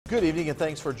Good evening and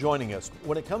thanks for joining us.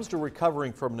 When it comes to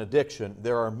recovering from an addiction,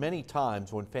 there are many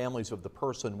times when families of the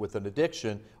person with an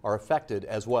addiction are affected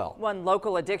as well. One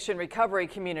local addiction recovery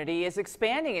community is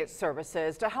expanding its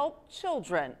services to help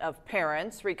children of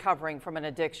parents recovering from an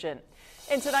addiction.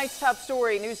 In tonight's top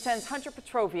story, News 10's Hunter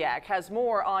Petroviak has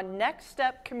more on Next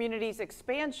Step Community's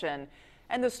expansion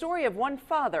and the story of one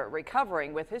father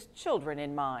recovering with his children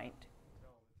in mind.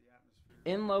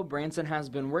 Inlo Branson has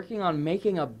been working on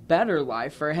making a better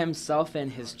life for himself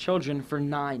and his children for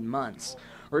 9 months.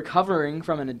 Recovering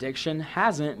from an addiction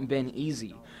hasn't been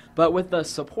easy, but with the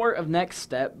support of Next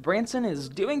Step, Branson is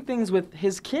doing things with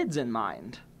his kids in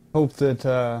mind. Hope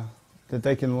that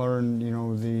they can learn,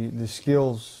 the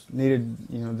skills needed,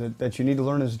 that you need to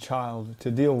learn as a child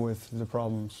to deal with the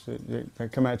problems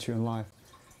that come at you in life,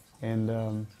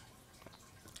 and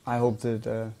I hope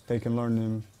that they can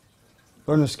learn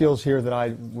the skills here that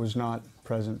I was not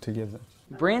present to give them.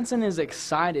 Branson is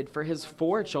excited for his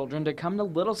 4 children to come to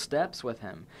Little Steps with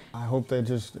him. I hope they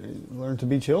just learn to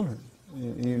be children,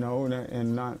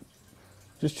 and not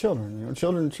just children.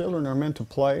 Children are meant to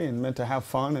play and meant to have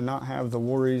fun and not have the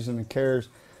worries and the cares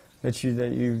that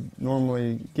you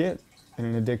normally get in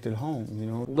an addicted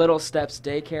home. Little Steps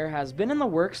Daycare has been in the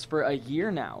works for a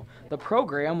year now. The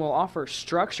program will offer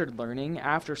structured learning,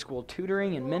 after-school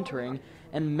tutoring and mentoring,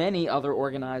 and many other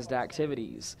organized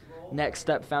activities. Next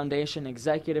Step Foundation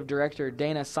Executive Director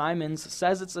Dana Simons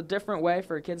says it's a different way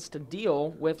for kids to deal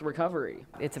with recovery.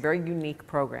 It's a very unique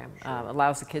program.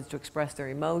 Allows the kids to express their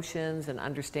emotions and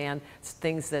understand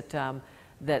things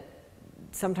that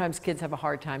sometimes kids have a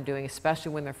hard time doing,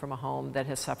 especially when they're from a home that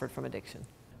has suffered from addiction.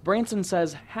 Branson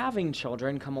says having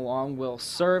children come along will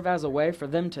serve as a way for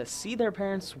them to see their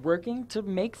parents working to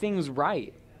make things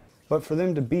right. But for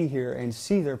them to be here and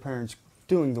see their parents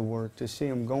doing the work, to see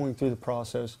them going through the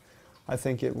process, I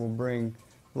think it will bring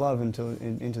love into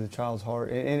the child's heart,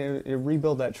 and it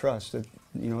rebuild that trust that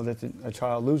a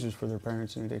child loses for their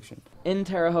parents in addiction. In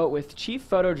Terre Haute with Chief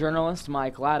Photojournalist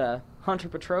Mike Latta, Hunter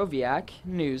Petroviak,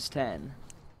 News 10.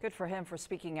 Good for him for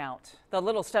speaking out. The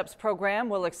Little Steps program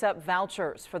will accept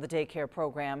vouchers for the daycare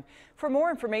program. For more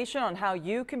information on how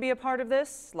you can be a part of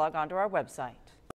this, log on to our website.